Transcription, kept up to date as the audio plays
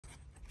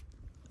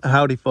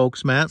Howdy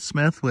folks, Matt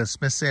Smith with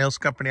Smith Sales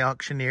Company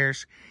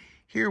Auctioneers.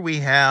 Here we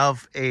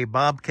have a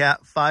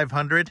Bobcat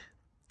 500.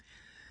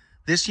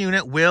 This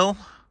unit will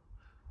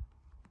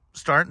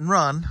start and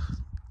run,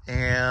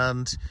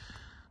 and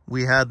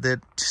we had it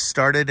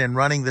started and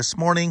running this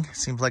morning.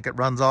 Seems like it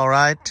runs all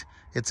right.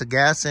 It's a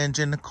gas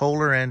engine, a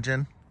Kohler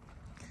engine,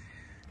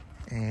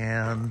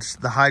 and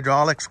the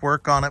hydraulics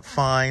work on it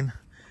fine.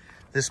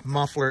 This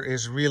muffler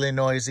is really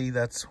noisy.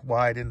 That's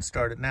why I didn't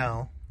start it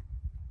now.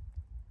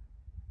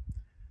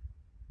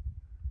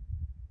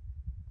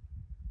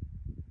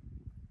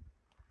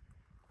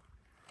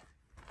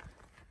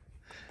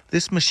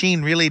 This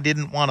machine really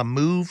didn't want to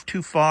move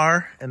too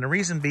far, and the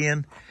reason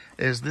being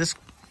is this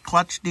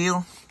clutch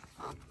deal.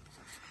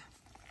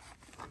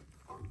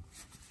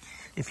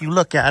 If you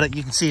look at it,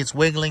 you can see it's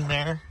wiggling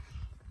there.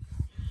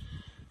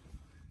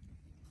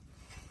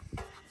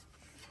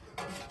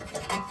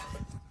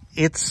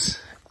 It's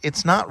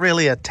not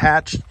really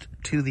attached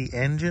to the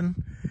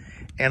engine,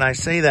 and I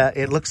say that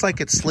it looks like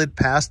it slid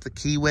past the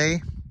keyway,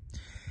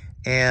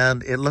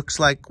 and it looks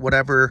like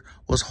whatever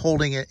was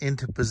holding it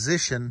into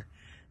position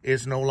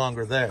is no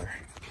longer there.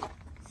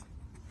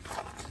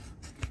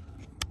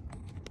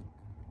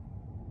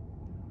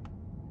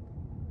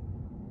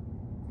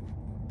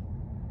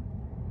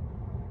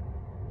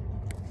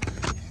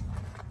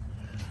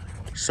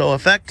 So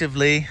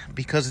effectively,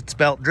 because it's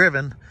belt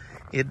driven,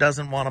 it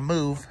doesn't want to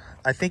move.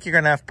 I think you're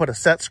going to have to put a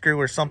set screw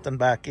or something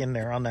back in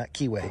there on that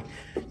keyway.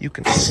 You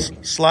can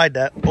slide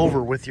that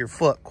over with your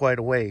foot quite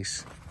a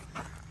ways.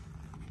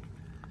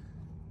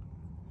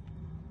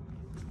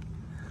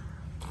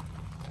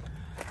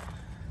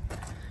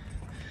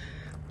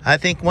 I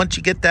think once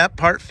you get that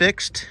part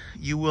fixed,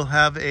 you will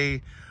have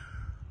a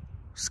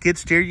skid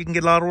steer you can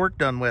get a lot of work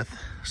done with.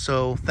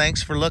 So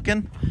thanks for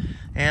looking,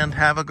 and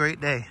have a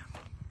great day.